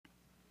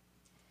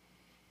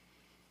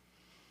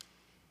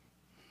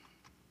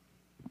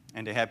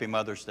And a happy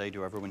Mother's Day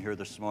to everyone here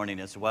this morning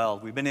as well.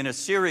 We've been in a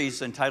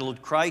series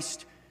entitled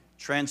Christ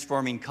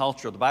Transforming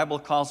Culture. The Bible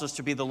calls us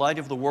to be the light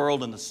of the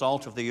world and the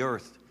salt of the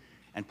earth.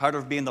 And part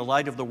of being the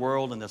light of the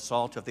world and the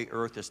salt of the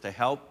earth is to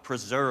help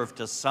preserve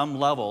to some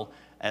level,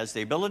 as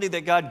the ability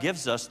that God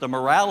gives us, the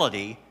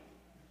morality,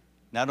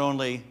 not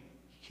only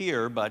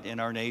here, but in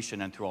our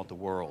nation and throughout the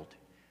world.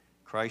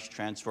 Christ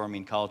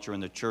transforming culture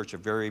and the church, a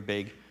very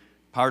big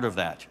part of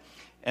that.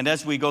 And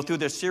as we go through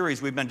this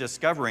series, we've been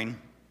discovering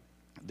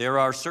there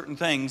are certain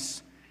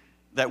things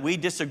that we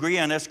disagree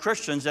on as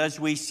Christians as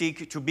we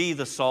seek to be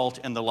the salt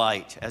and the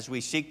light, as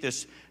we seek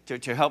this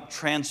to help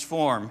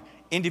transform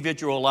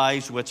individual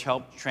lives, which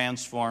help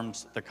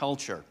transforms the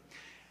culture.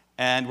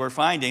 And we're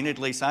finding, at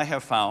least I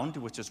have found,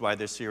 which is why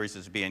this series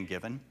is being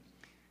given,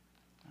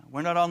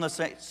 we're not on the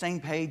same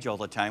page all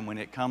the time when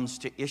it comes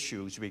to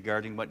issues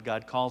regarding what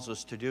God calls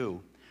us to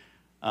do.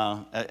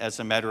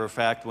 As a matter of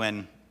fact,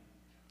 when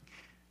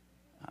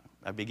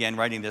I began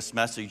writing this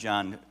message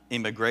on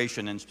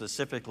immigration, and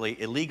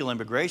specifically illegal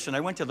immigration, I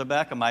went to the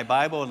back of my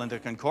Bible and the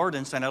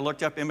concordance and I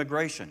looked up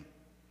immigration.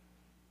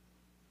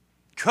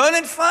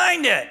 Couldn't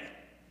find it.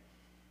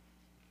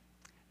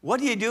 What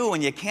do you do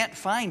when you can't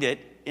find it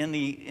in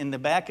the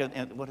back of,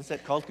 what is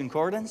that called,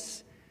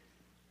 concordance?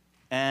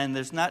 And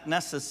there's not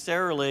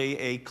necessarily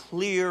a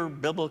clear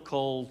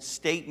biblical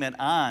statement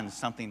on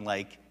something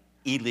like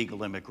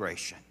illegal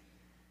immigration.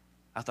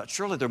 I thought,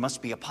 surely there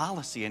must be a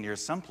policy in here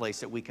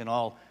someplace that we can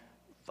all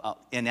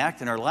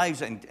enact in our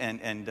lives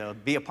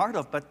and be a part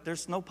of, but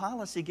there's no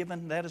policy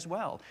given that as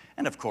well.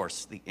 And of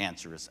course, the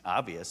answer is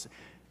obvious.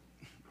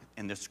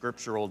 In the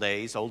scriptural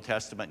days, Old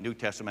Testament, New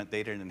Testament,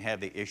 they didn't have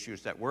the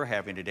issues that we're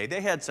having today.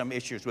 They had some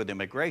issues with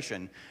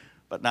immigration,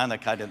 but not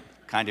the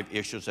kind of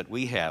issues that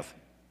we have.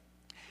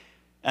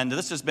 And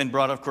this has been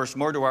brought, of course,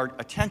 more to our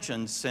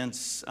attention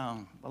since,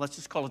 let's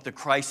just call it the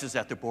crisis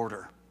at the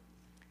border.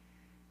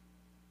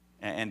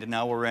 And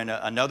now we're in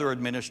another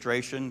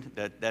administration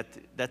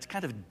that's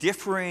kind of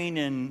differing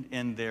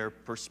in their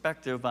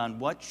perspective on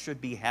what should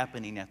be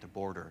happening at the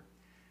border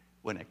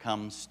when it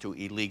comes to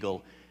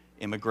illegal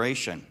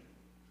immigration.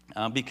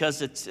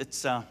 Because it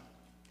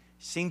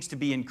seems to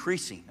be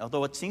increasing.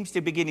 Although it seems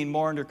to be getting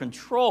more under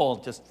control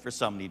just for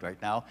some need right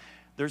now,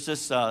 there's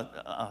this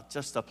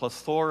just a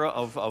plethora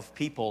of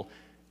people,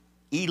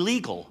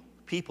 illegal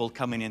people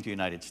coming into the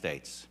United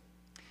States.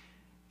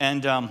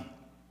 And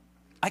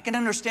I can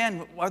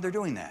understand why they're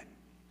doing that.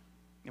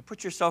 You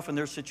put yourself in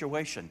their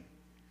situation.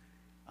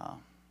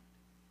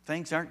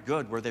 Things aren't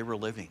good where they were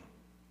living.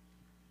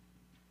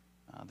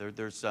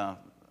 There's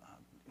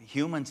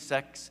human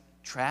sex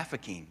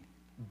trafficking,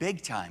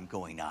 big time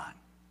going on,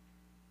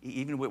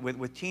 even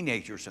with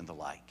teenagers and the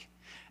like.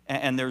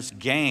 And there's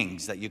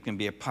gangs that you can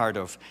be a part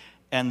of.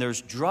 And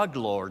there's drug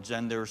lords,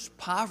 and there's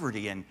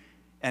poverty. And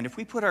if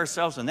we put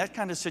ourselves in that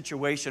kind of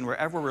situation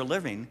wherever we're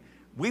living,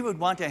 we would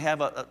want to have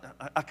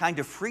a kind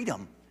of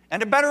freedom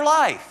and a better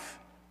life.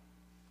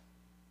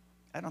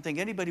 I don't think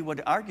anybody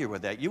would argue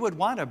with that. You would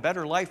want a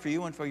better life for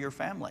you and for your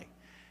family.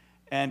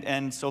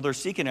 And so they're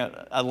seeking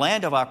a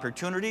land of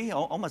opportunity.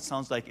 Almost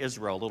sounds like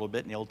Israel a little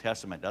bit in the Old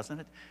Testament,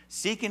 doesn't it?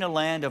 Seeking a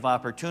land of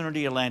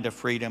opportunity, a land of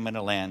freedom, and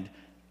a land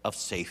of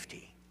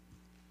safety.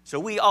 So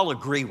we all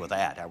agree with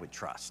that, I would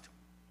trust.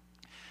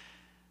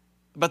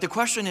 But the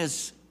question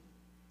is,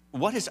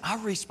 what is our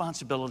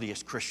responsibility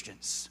as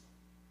Christians?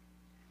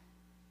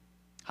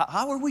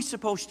 How are we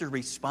supposed to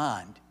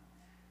respond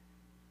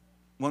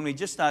when we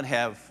just not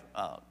have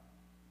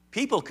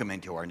people come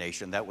into our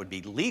nation that would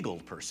be legal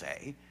per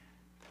se,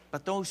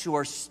 but those who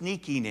are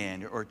sneaking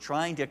in or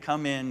trying to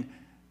come in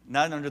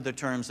not under the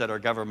terms that our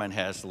government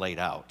has laid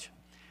out?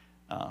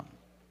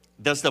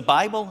 Does the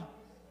Bible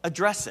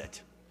address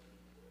it?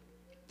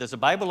 Does the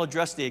Bible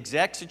address the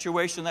exact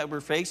situation that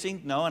we're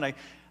facing? No, and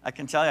I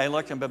can tell you, I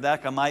looked in the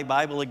back of my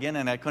Bible again,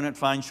 and I couldn't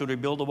find, should we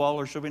build a wall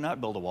or should we not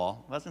build a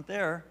wall? It wasn't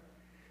there.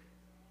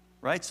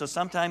 Right? So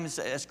sometimes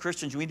as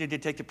Christians, we need to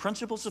take the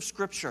principles of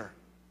Scripture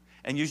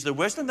and use the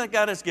wisdom that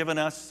God has given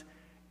us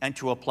and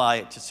to apply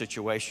it to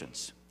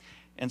situations.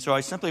 And so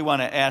I simply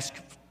want to ask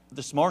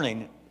this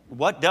morning,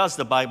 what does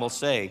the Bible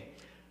say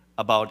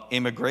about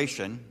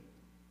immigration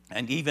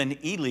and even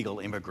illegal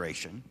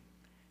immigration,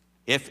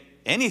 if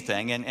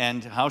anything,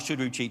 and how should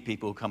we treat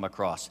people who come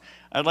across?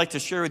 I'd like to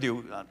share with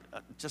you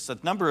just a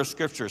number of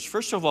scriptures.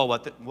 First of all,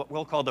 what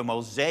we'll call the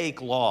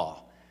Mosaic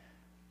Law.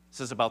 This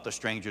is about the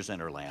strangers in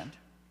our land.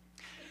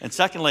 And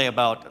secondly,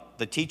 about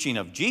the teaching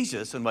of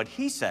Jesus and what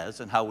he says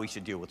and how we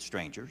should deal with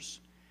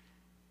strangers.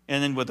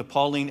 And then with the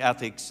Pauline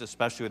ethics,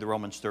 especially with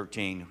Romans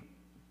 13,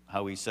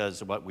 how he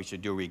says what we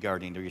should do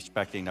regarding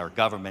respecting our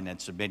government and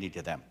submitting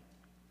to them.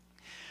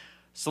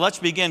 So let's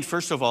begin,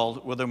 first of all,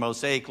 with the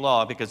Mosaic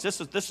Law, because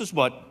this is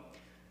what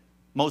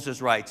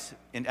Moses writes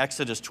in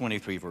Exodus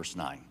 23, verse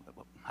 9.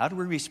 How do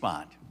we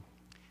respond?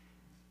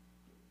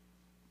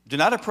 Do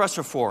not oppress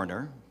a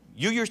foreigner.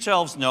 You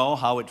yourselves know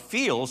how it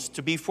feels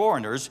to be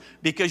foreigners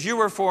because you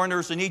were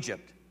foreigners in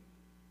Egypt.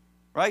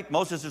 Right?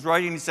 Moses is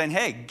writing and saying,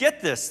 hey,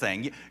 get this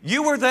thing.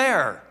 You were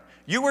there.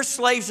 You were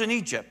slaves in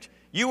Egypt.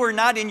 You were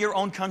not in your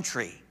own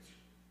country.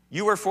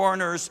 You are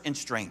foreigners and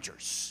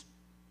strangers.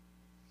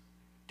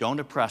 Don't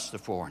oppress the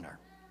foreigner.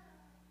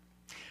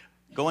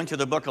 Go into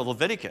the book of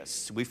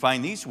Leviticus. We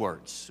find these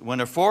words. When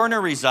a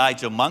foreigner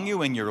resides among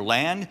you in your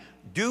land,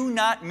 do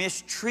not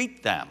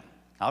mistreat them.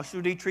 How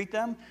should he treat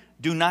them?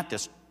 Do not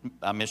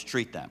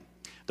mistreat them.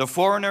 The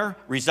foreigner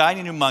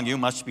residing among you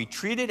must be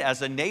treated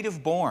as a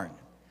native born.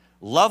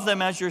 Love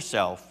them as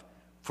yourself,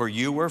 for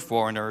you were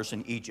foreigners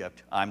in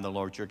Egypt. I'm the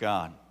Lord your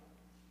God.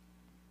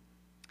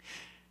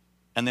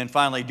 And then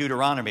finally,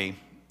 Deuteronomy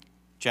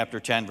chapter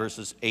 10,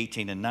 verses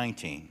 18 and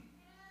 19.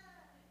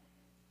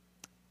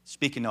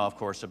 Speaking now, of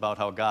course, about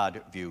how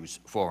God views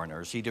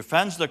foreigners. He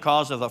defends the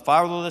cause of the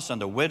fatherless and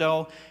the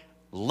widow,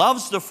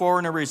 loves the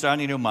foreigner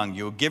residing among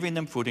you, giving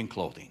them food and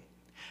clothing.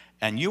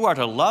 And you are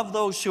to love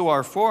those who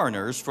are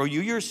foreigners, for you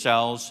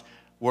yourselves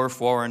were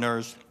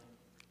foreigners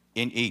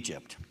in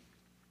Egypt.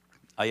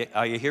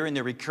 Are you hearing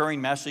the recurring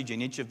message in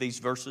each of these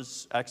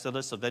verses,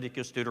 Exodus,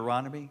 Leviticus,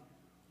 Deuteronomy?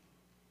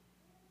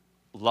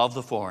 Love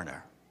the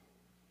foreigner.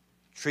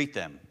 Treat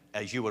them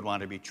as you would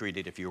want to be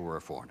treated if you were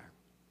a foreigner.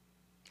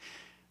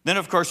 Then,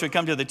 of course, we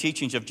come to the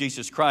teachings of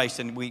Jesus Christ,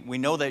 and we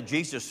know that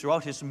Jesus,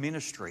 throughout his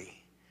ministry,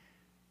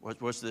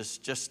 was this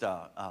just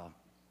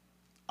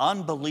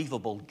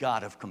unbelievable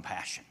God of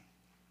compassion.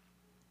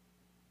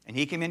 And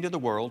he came into the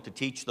world to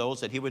teach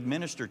those that he would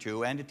minister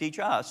to and to teach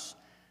us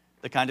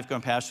the kind of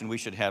compassion we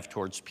should have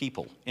towards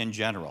people in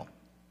general.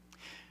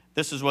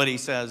 This is what he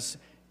says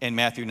in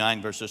Matthew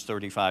 9, verses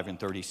 35 and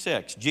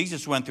 36.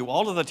 Jesus went through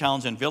all of the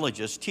towns and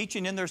villages,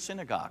 teaching in their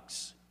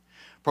synagogues,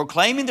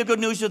 proclaiming the good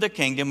news of the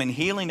kingdom and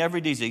healing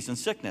every disease and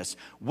sickness.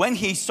 When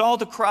he saw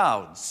the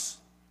crowds,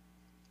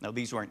 now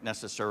these weren't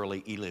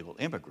necessarily illegal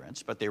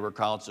immigrants, but they were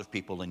crowds of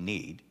people in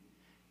need,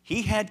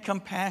 he had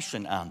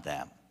compassion on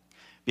them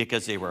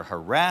because they were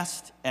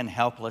harassed and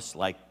helpless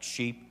like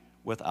sheep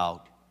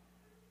without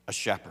a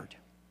shepherd.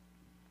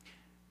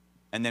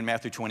 And then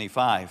Matthew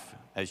 25,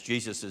 as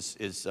Jesus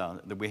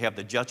we have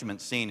the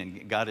judgment scene,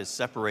 and God is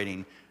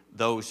separating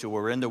those who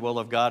were in the will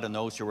of God and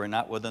those who were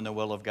not within the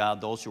will of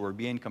God, those who were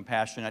being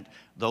compassionate,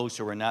 those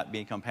who were not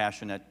being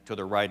compassionate, to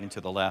the right and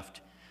to the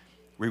left.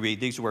 We read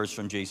these words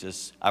from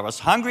Jesus. I was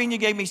hungry and you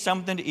gave me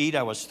something to eat.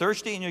 I was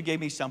thirsty and you gave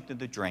me something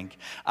to drink.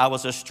 I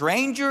was a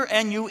stranger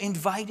and you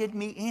invited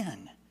me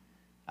in.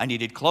 I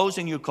needed clothes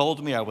and you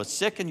clothed me. I was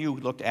sick and you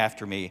looked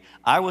after me.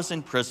 I was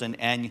in prison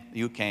and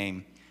you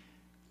came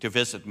to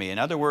visit me. In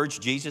other words,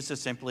 Jesus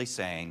is simply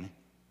saying,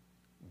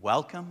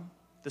 welcome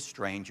the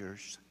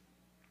strangers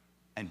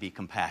and be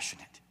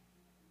compassionate.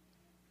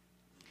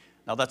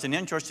 Now that's an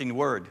interesting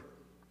word.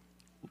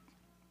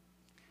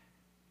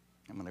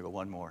 I'm going to go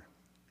one more.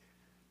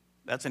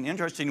 That's an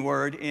interesting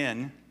word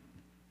in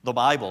the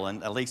Bible,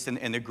 and at least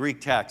in the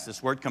Greek text,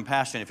 this word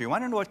compassion. If you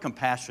want to know what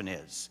compassion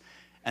is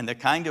and the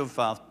kind of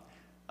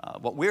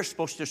what we're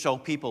supposed to show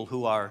people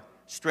who are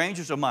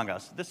strangers among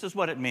us, this is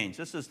what it means.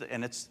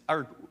 And it's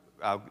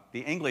the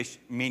English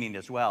meaning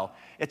as well.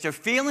 It's a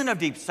feeling of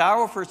deep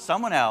sorrow for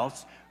someone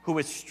else who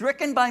is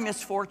stricken by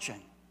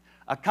misfortune,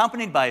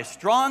 accompanied by a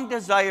strong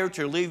desire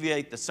to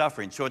alleviate the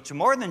suffering. So it's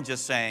more than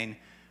just saying,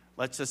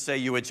 let's just say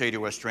you would say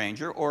to a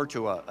stranger or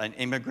to an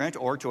immigrant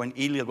or to an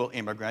illegal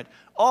immigrant,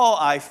 oh,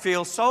 I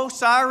feel so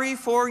sorry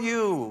for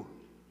you.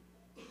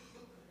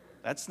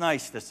 That's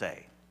nice to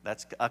say.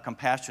 That's a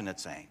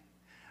compassionate saying.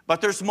 But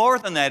there's more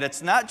than that.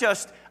 It's not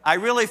just, I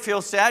really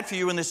feel sad for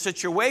you in the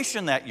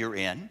situation that you're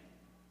in,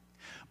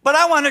 but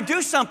I want to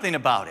do something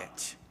about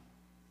it.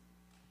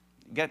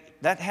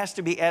 That has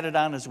to be added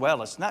on as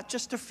well. It's not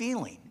just a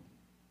feeling,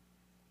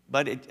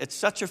 but it's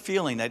such a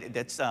feeling that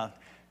it's,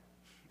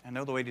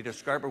 another way to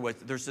describe it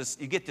was,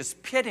 you get this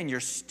pit in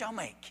your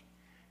stomach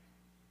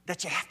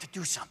that you have to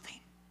do something.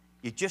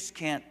 You just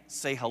can't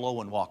say hello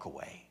and walk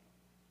away.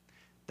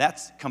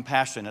 That's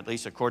compassion, at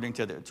least according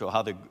to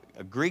how the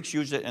Greeks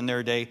used it in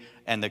their day,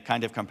 and the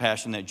kind of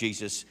compassion that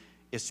Jesus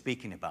is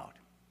speaking about.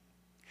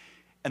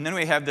 And then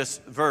we have this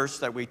verse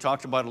that we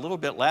talked about a little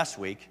bit last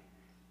week.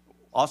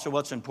 Also,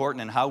 what's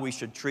important and how we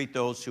should treat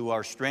those who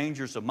are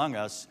strangers among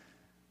us.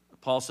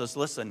 Paul says,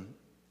 listen,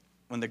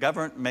 when the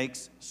government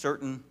makes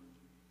certain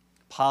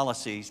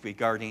policies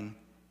regarding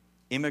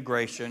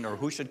immigration or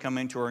who should come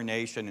into our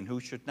nation and who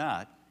should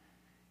not,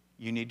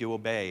 you need to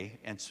obey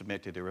and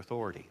submit to their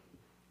authority.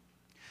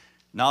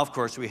 Now, of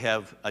course, we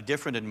have a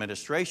different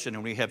administration,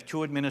 and we have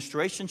two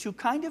administrations who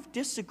kind of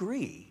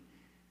disagree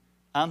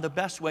on the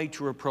best way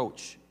to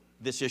approach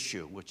this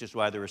issue, which is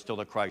why there is still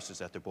a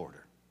crisis at the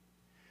border.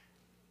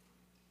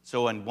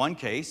 So in one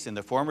case, in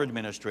the former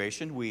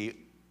administration, we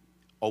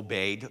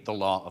obeyed the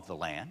law of the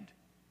land,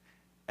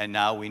 and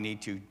now we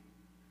need to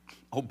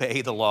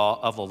obey the law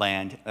of the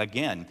land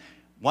again.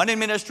 One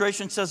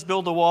administration says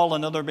build a wall,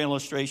 another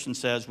administration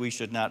says we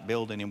should not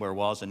build any more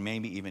walls and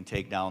maybe even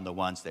take down the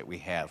ones that we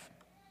have.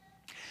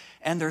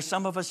 And there's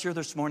some of us here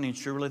this morning,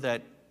 surely,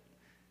 that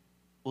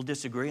will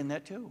disagree in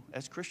that too,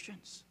 as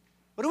Christians.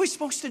 What are we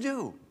supposed to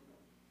do?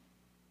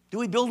 Do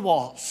we build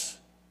walls?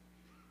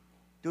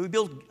 Do we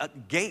build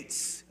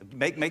gates,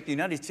 make the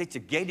United States a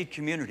gated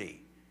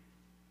community,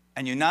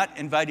 and you're not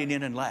invited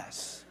in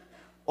unless?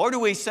 Or do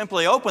we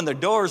simply open the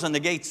doors and the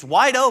gates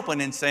wide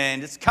open and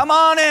saying, just come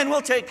on in,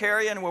 we'll take care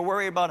of you, and we'll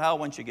worry about how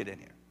once you get in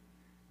here?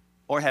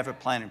 Or have a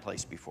plan in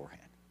place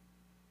beforehand?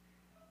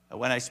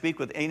 When I speak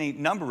with any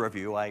number of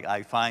you,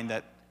 I find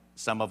that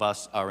some of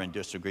us are in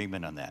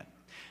disagreement on that.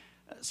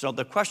 So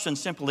the question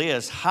simply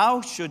is, how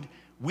should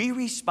we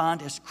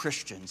respond as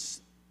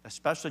Christians,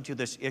 especially to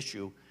this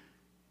issue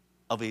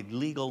of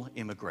illegal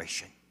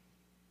immigration?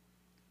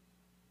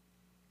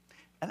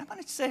 And I'm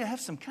going to say I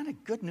have some kind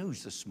of good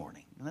news this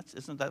morning.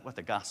 Isn't that what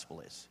the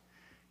gospel is?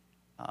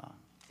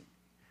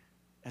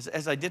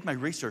 As I did my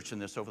research in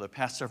this over the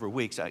past several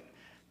weeks,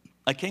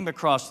 I came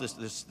across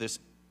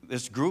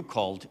this group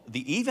called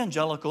the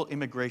Evangelical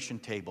Immigration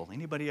Table.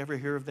 Anybody ever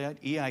hear of that?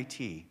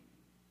 EIT.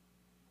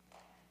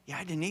 Yeah,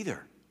 I didn't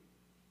either.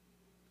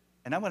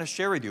 And I want to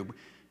share with you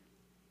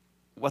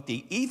what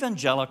the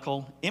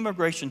Evangelical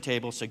Immigration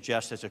Table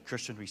suggests as a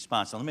Christian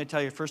response. Now, let me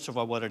tell you, first of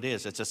all, what it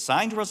is. It's a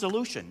signed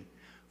resolution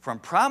from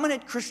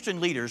prominent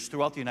Christian leaders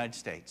throughout the United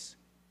States.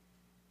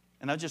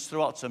 And I'll just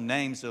throw out some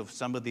names of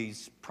some of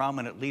these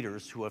prominent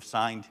leaders who have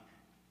signed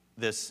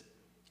this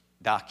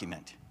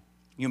document.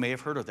 You may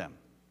have heard of them.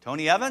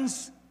 Tony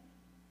Evans,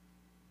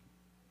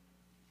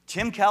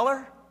 Tim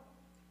Keller,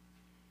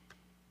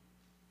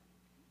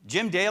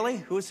 Jim Daly,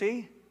 who is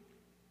he?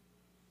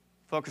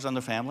 Focus on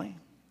the Family.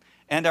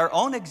 And our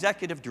own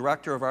executive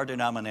director of our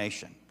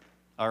denomination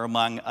are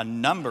among a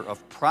number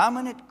of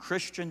prominent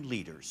Christian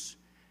leaders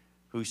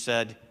who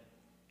said,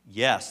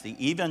 yes, the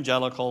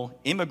Evangelical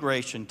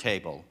Immigration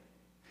Table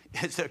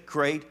is a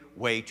great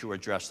way to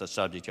address the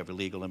subject of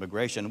illegal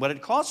immigration. What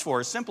it calls for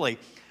is simply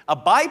a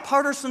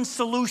bipartisan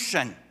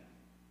solution,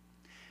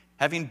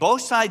 having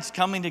both sides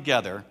coming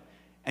together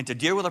and to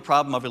deal with the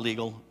problem of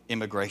illegal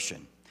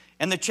immigration.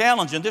 And the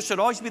challenge, and this should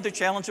always be the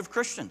challenge of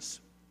Christians,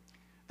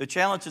 the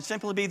challenge should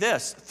simply be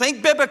this: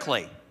 think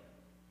biblically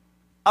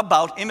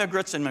about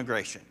immigrants and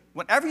immigration.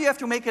 Whenever you have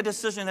to make a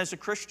decision as a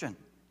Christian,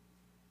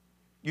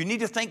 you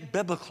need to think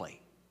biblically.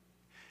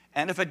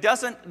 And if it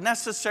doesn't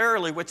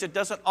necessarily, which it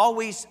doesn't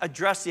always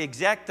address the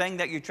exact thing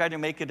that you try to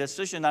make a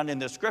decision on in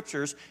the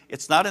scriptures,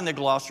 it's not in the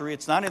glossary,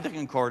 it's not in the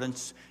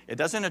concordance, it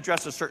doesn't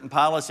address a certain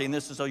policy, and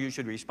this is how you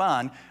should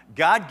respond.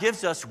 God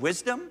gives us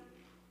wisdom,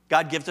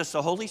 God gives us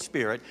the Holy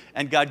Spirit,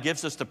 and God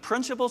gives us the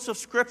principles of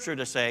Scripture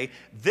to say,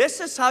 this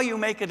is how you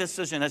make a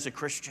decision as a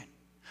Christian.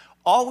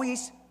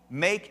 Always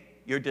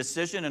make your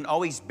decision and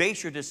always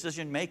base your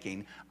decision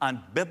making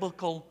on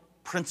biblical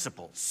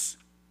principles.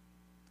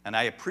 And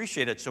I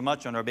appreciate it so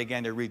much when I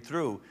began to read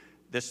through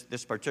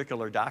this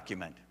particular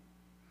document.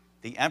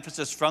 The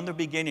emphasis from the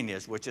beginning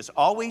is, which is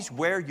always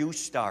where you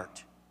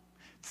start,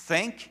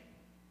 think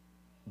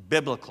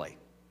biblically.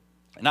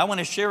 And I want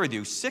to share with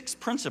you 6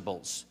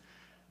 principles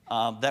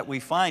that we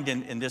find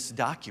in this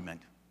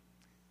document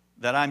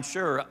that I'm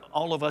sure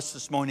all of us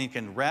this morning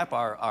can wrap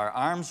our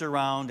arms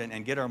around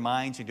and get our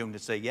minds into them to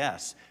say,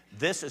 yes,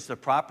 this is the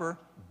proper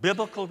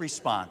biblical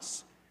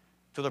response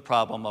to the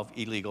problem of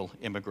illegal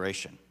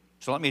immigration.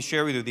 So let me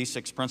share with you these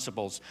 6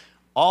 principles,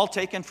 all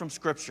taken from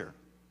Scripture.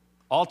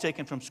 All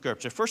taken from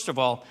Scripture. First of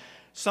all,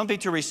 something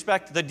to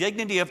respect the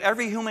dignity of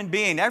every human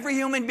being. Every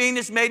human being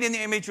is made in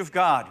the image of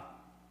God.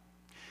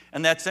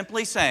 And that's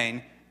simply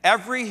saying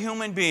every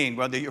human being,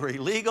 whether you're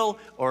illegal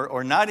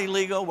or not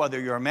illegal, whether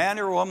you're a man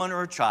or a woman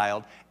or a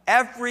child,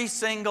 every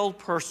single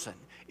person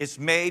is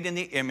made in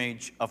the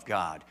image of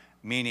God,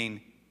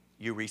 meaning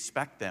you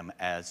respect them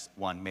as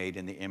one made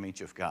in the image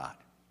of God.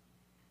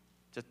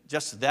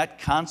 Just that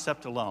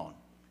concept alone.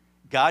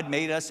 God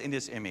made us in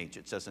His image,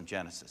 it says in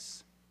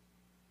Genesis.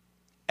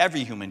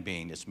 Every human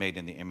being is made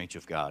in the image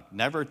of God.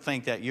 Never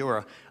think that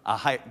you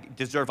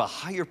deserve a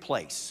higher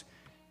place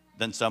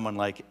than someone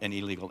like an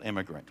illegal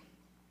immigrant.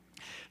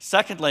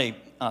 Secondly,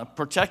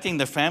 protecting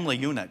the family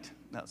unit.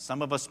 Now,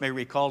 some of us may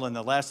recall in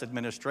the last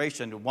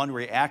administration, one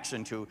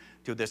reaction to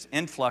this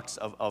influx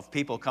of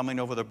people coming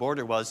over the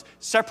border was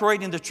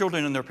separating the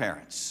children and their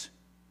parents.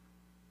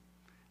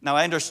 Now,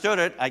 I understood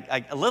it.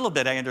 A little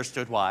bit I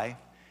understood why.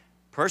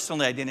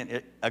 Personally, I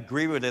didn't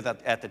agree with it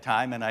at the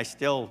time, and I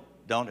still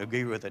don't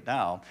agree with it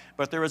now.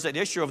 But there was an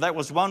issue of that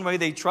was one way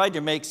they tried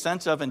to make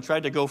sense of and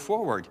tried to go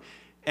forward.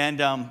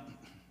 And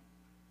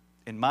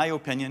in my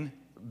opinion,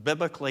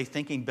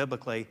 thinking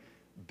biblically,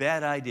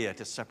 bad idea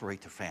to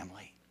separate the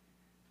family.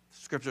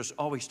 Scriptures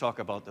always talk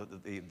about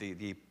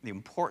the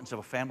importance of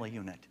a family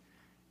unit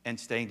and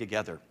staying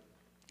together.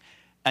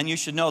 And you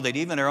should know that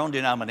even our own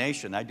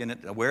denomination, I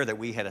didn't aware that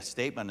we had a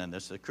statement on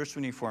this. The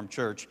Christian Reformed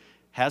Church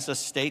has a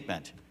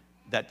statement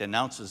that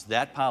denounces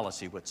that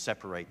policy which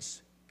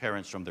separates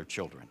parents from their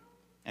children.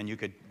 And you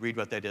could read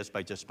what that is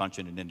by just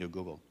punching it into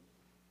Google.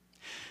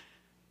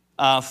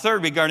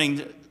 Third,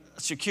 regarding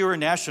secure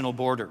national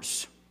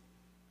borders.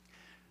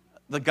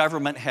 The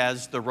government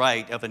has the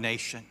right of a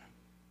nation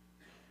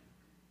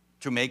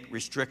to make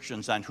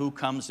restrictions on who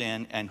comes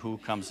in and who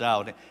comes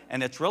out.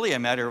 And it's really a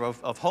matter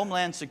of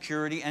homeland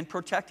security and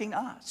protecting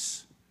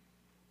us.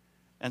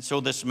 And so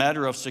this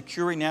matter of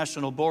securing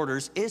national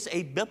borders is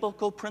a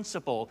biblical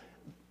principle.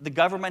 The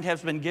government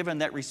has been given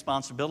that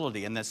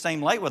responsibility. And the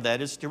same light with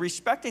that is to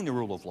respecting the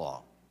rule of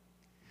law.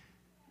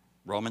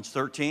 Romans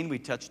 13, we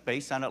touched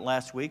base on it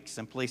last week,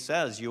 simply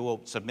says you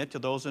will submit to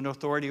those in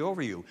authority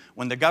over you.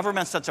 When the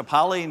government sets a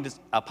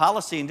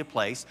policy into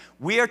place,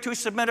 we are to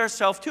submit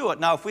ourselves to it.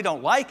 Now, if we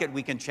don't like it,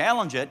 we can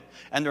challenge it,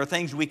 and there are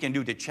things we can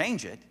do to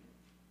change it.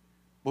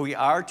 But we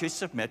are to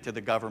submit to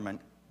the government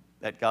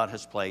that God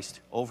has placed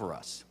over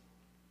us.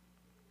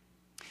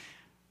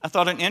 I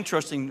thought an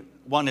interesting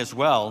one as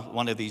well,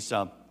 one of these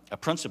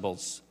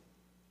principles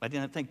I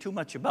didn't think too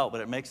much about,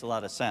 but it makes a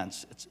lot of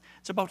sense.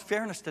 It's about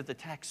fairness to the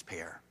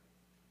taxpayer.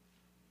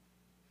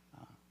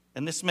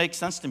 And this makes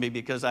sense to me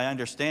because I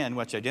understand,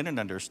 which I didn't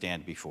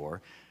understand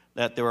before,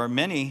 that there are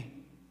many,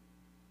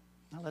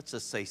 well, let's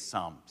just say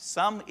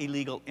some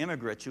illegal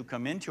immigrants who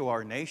come into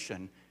our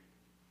nation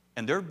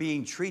and they're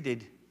being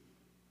treated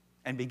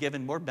and be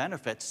given more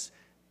benefits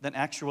than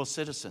actual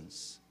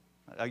citizens.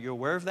 Are you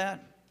aware of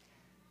that?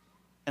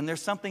 And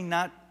there's something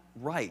not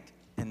right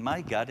in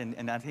my gut,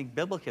 and I think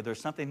biblically there's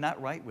something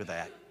not right with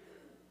that.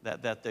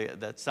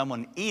 That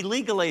someone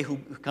illegally who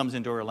comes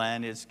into our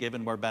land is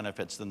given more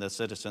benefits than the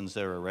citizens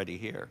that are already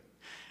here.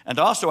 And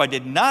also, I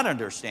did not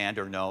understand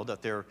or know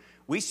that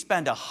we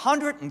spend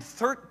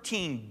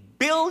 $113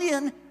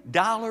 billion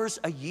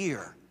a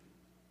year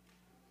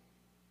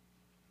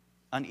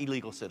on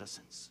illegal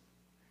citizens.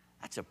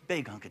 That's a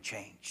big hunk of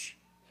change.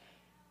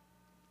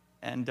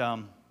 And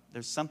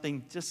there's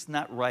something just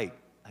not right,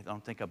 I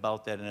don't think,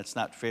 about that, and it's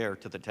not fair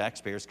to the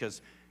taxpayers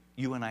because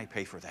you and I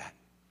pay for that.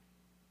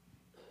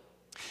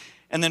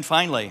 And then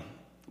finally,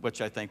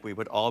 which I think we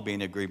would all be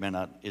in agreement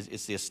on,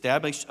 is to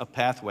establish a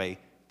pathway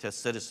to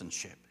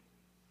citizenship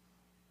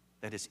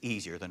that is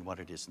easier than what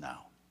it is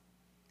now.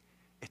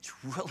 It's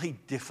really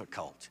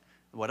difficult.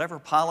 Whatever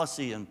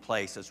policy in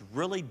place is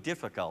really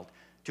difficult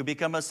to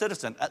become a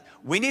citizen.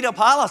 We need a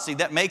policy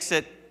that makes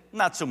it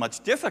not so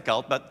much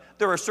difficult, but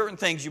there are certain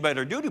things you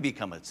better do to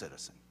become a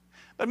citizen.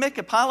 But make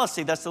a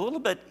policy that's a little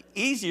bit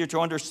easier to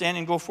understand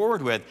and go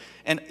forward with.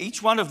 And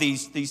each one of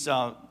these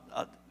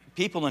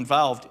people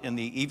involved in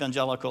the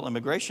evangelical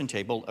immigration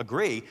table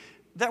agree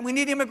that we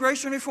need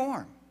immigration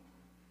reform.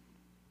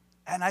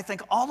 And I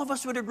think all of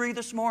us would agree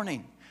this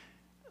morning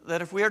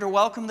that if we are to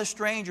welcome the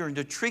stranger and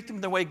to treat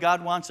them the way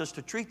God wants us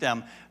to treat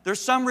them, there's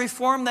some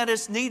reform that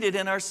is needed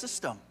in our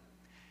system.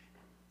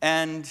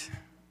 And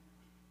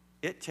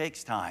it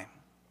takes time.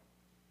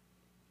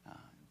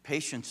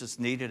 Patience is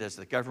needed as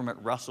the government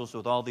wrestles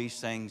with all these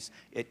things.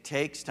 It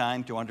takes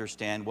time to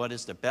understand what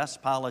is the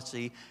best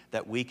policy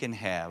that we can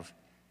have,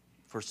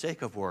 for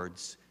sake of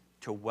words,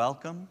 to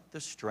welcome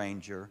the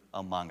stranger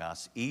among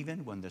us,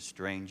 even when the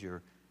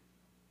stranger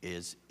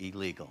is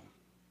illegal.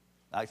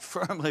 I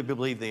firmly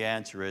believe the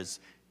answer is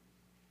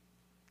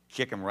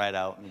kick them right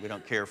out, and we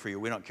don't care for you.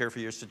 We don't care for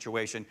your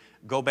situation.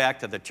 Go back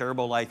to the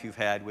terrible life you've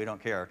had. We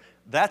don't care.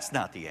 That's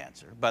not the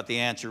answer. But the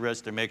answer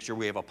is to make sure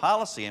we have a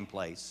policy in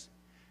place,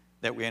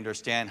 that we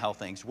understand how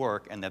things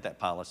work, and that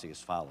policy is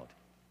followed.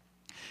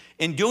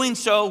 In doing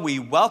so, we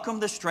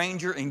welcome the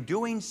stranger. In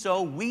doing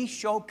so, we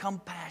show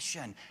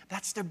compassion.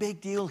 That's the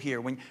big deal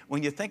here. When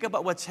you think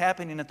about what's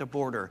happening at the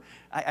border,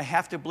 I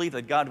have to believe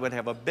that God would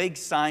have a big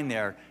sign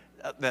there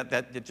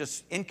that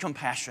just in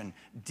compassion.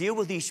 Deal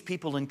with these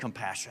people in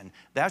compassion.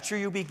 That's where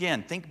you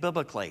begin. Think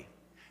biblically.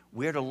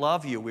 We're to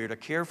love you. We're to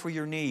care for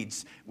your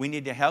needs. We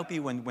need to help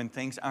you when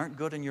things aren't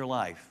good in your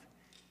life.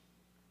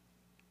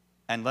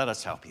 And let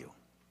us help you.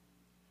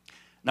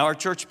 Now, our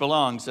church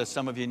belongs, as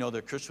some of you know,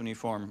 the Christian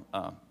Reformed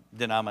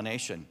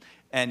denomination.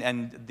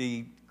 And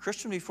the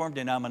Christian Reformed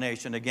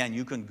denomination, again,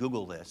 you can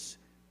Google this.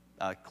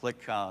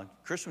 Click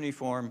Christian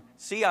Reformed,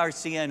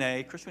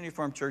 CRCNA, Christian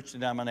Reformed Church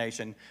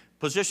Denomination,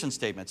 position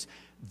statements.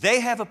 They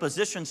have a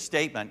position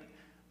statement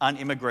on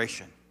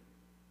immigration.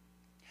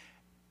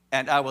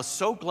 And I was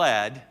so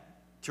glad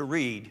to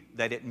read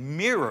that it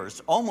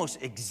mirrors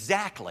almost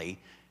exactly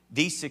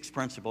these 6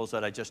 principles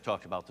that I just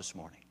talked about this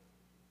morning.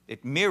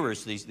 It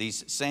mirrors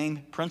these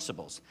same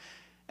principles.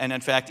 And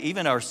in fact,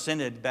 even our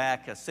synod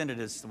synod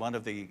is one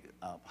of the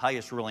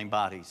highest ruling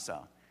bodies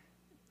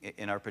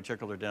in our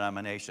particular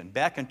denomination.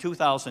 Back in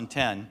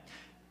 2010,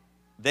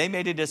 they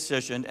made a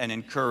decision and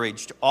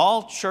encouraged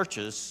all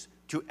churches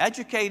to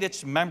educate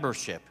its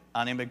membership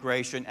on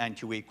immigration and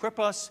to equip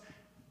us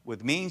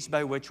with means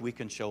by which we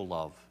can show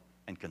love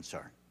and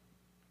concern.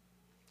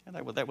 And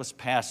that was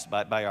passed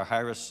by our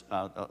highest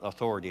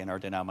authority in our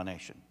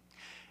denomination.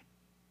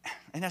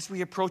 And as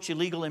we approach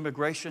illegal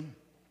immigration,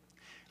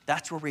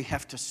 that's where we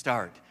have to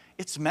start.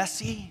 It's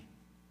messy.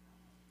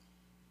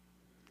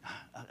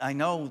 I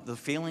know the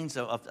feelings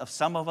of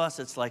some of us.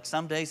 It's like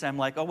some days I'm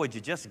like, oh, would you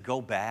just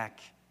go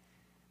back?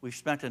 We've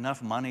spent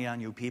enough money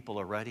on you people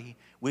already.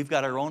 We've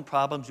got our own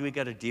problems we've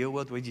got to deal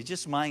with. Would you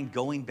just mind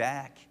going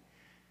back?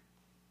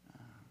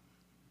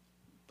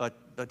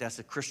 But as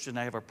a Christian,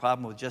 I have a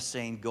problem with just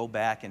saying go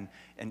back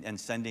and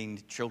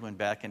sending children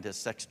back into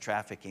sex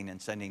trafficking and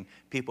sending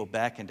people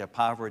back into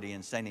poverty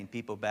and sending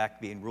people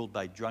back being ruled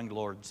by drug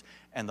lords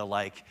and the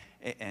like.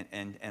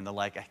 And the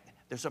like.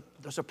 There's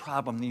a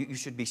problem. You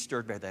should be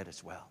stirred by that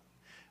as well.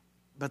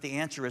 But the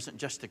answer isn't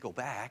just to go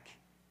back.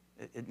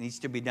 It needs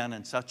to be done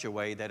in such a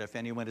way that if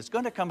anyone is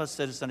going to become a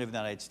citizen of the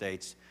United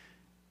States,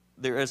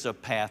 there is a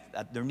path,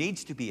 there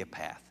needs to be a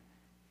path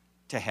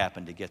to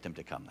happen to get them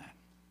to come then.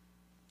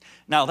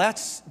 Now,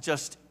 that's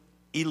just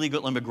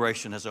illegal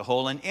immigration as a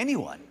whole, and any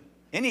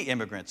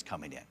immigrants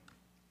coming in.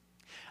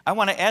 I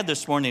want to add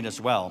this morning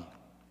as well,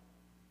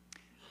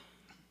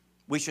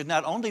 we should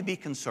not only be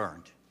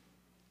concerned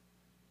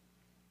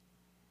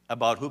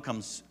about who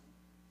comes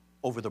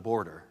over the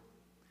border,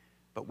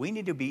 but we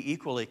need to be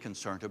equally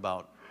concerned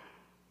about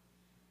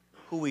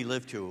who we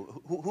live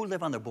to, who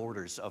live on the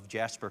borders of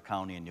Jasper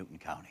County and Newton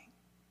County,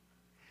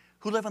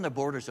 who live on the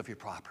borders of your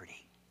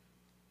property.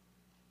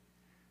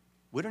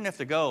 We don't have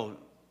to go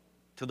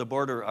to the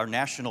border, our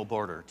national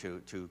border,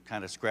 to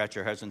kind of scratch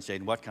our heads and say,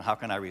 how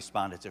can I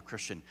respond as a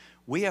Christian?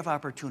 We have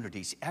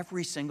opportunities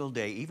every single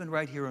day, even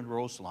right here in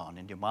Roselawn,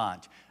 in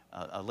Dumont,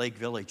 Lake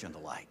Village, and the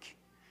like.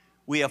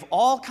 We have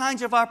all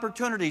kinds of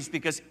opportunities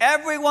because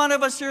every one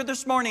of us here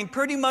this morning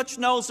pretty much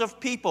knows of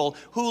people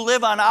who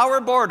live on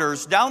our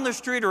borders, down the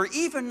street, or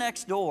even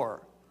next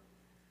door,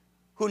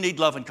 who need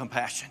love and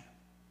compassion.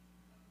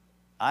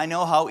 I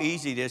know how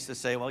easy it is to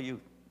say, well,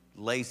 you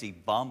lazy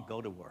bum,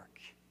 go to work.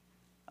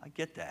 I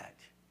get that.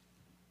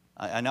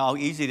 I know how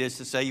easy it is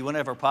to say you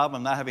wouldn't have a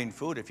problem not having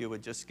food if you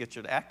would just get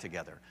your act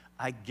together.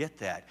 I get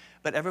that.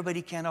 But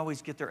everybody can't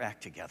always get their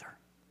act together.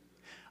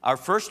 Our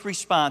first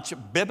response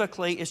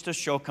biblically is to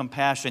show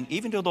compassion,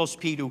 even to those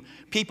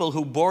people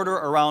who border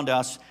around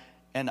us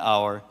and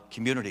our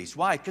communities.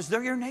 Why? Because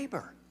they're your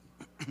neighbor.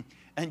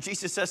 And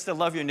Jesus says to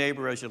love your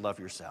neighbor as you love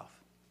yourself.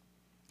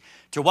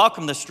 To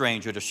welcome the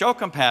stranger, to show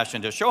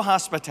compassion, to show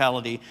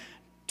hospitality,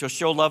 to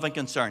show love and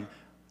concern.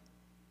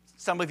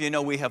 Some of you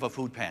know we have a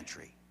food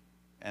pantry.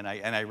 And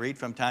I read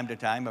from time to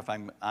time, if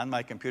I'm on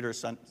my computer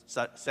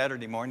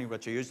Saturday morning,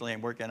 which I usually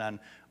am working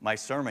on my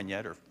sermon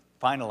yet or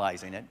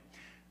finalizing it,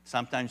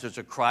 sometimes there's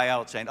a cry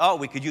out saying, oh,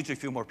 we could use a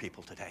few more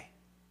people today.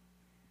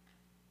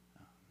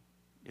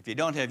 If you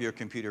don't have your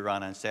computer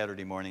on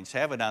Saturday mornings,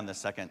 have it on the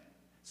second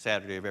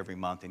Saturday of every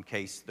month in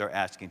case they're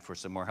asking for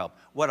some more help.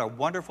 What a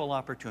wonderful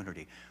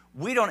opportunity.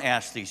 We don't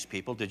ask these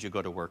people, did you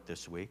go to work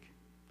this week?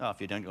 Oh,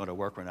 if you didn't go to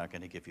work, we're not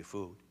going to give you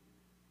food.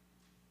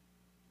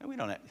 And we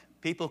don't.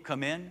 People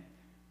come in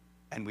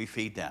and we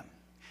feed them.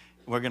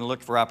 We're going to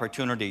look for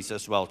opportunities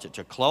as well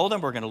to clothe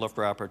them. We're going to look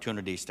for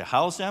opportunities to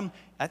house them.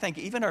 I think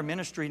even our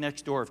ministry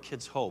next door of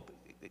Kids Hope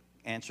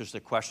answers the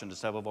question to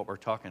some of what we're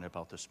talking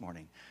about this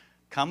morning.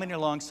 Coming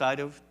alongside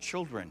of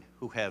children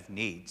who have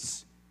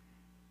needs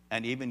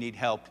and even need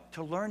help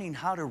to learning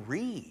how to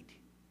read.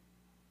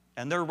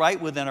 And they're right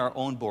within our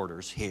own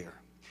borders here.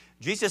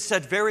 Jesus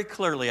said very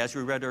clearly, as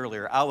we read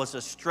earlier, I was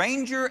a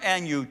stranger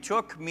and you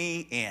took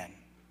me in.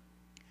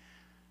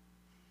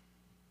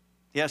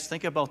 Yes,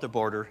 think about the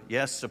border.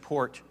 Yes,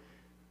 support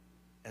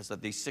as of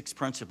these 6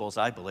 principles,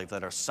 I believe,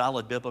 that are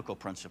solid biblical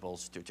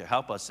principles to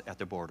help us at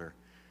the border.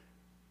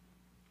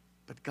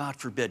 But God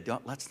forbid,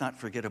 let's not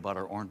forget about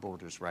our own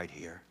borders right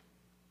here.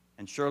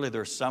 And surely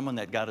there's someone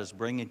that God is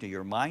bringing to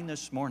your mind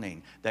this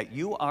morning that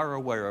you are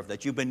aware of,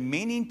 that you've been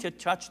meaning to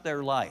touch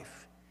their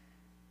life,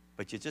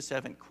 but you just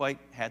haven't quite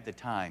had the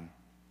time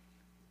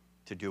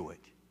to do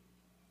it.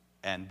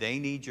 And they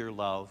need your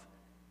love.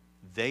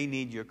 They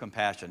need your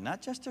compassion,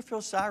 not just to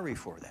feel sorry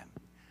for them,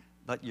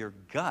 but your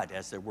gut,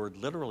 as the word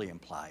literally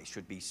implies,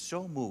 should be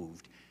so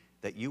moved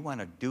that you want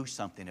to do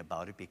something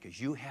about it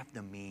because you have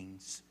the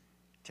means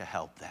to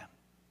help them.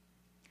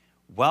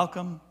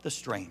 Welcome the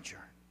stranger.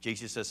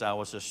 Jesus says, I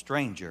was a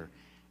stranger,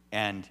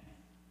 and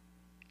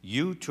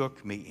you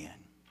took me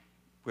in.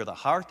 We're the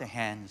heart, the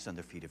hands, and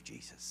the feet of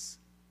Jesus.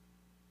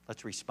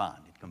 Let's respond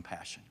in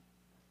compassion.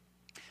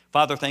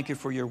 Father, thank you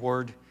for your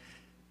word.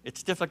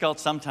 It's difficult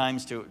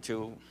sometimes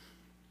to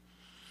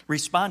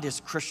respond as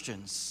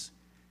Christians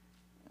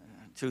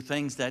to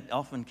things that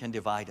often can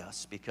divide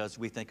us because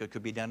we think it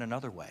could be done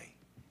another way.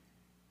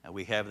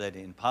 We have that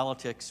in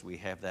politics. We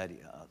have that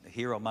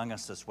here among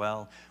us as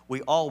well.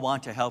 We all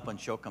want to help and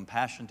show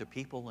compassion to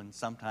people, and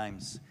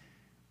sometimes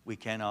we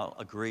cannot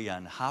agree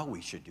on how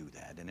we should do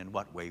that and in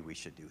what way we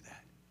should do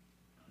that.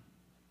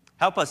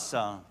 Help us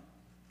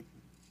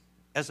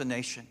as a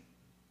nation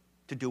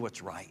to do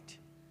what's right.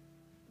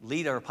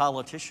 Lead our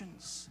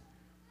politicians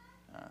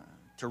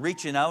to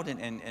reaching out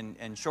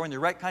and showing the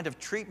right kind of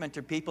treatment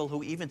to people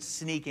who even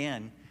sneak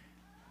in.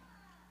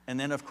 And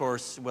then, of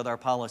course, with our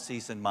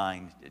policies in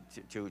mind,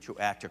 to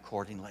act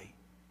accordingly.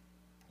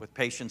 With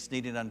patience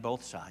needed on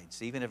both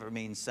sides, even if it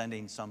means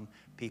sending some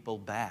people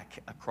back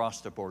across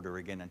the border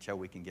again until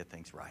we can get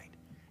things right.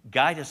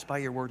 Guide us by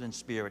your word and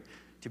spirit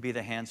to be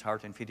the hands,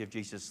 heart, and feet of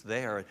Jesus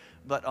there,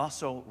 but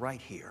also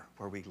right here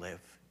where we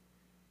live.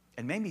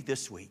 And maybe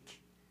this week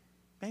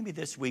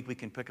we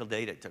can pick a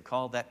day to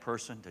call that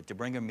person, to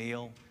bring a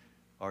meal,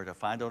 or to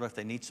find out if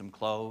they need some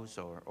clothes,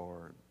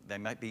 or they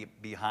might be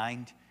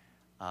behind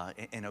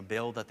in a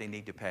bill that they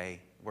need to pay.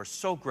 We're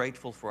so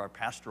grateful for our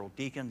pastoral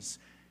deacons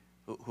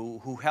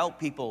who help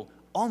people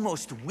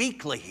almost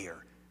weekly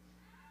here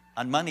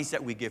on monies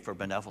that we give for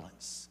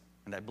benevolence.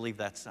 And I believe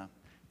that's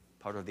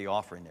part of the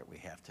offering that we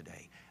have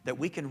today, that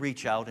we can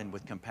reach out and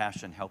with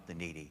compassion help the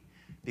needy,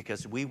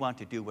 because we want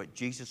to do what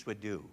Jesus would do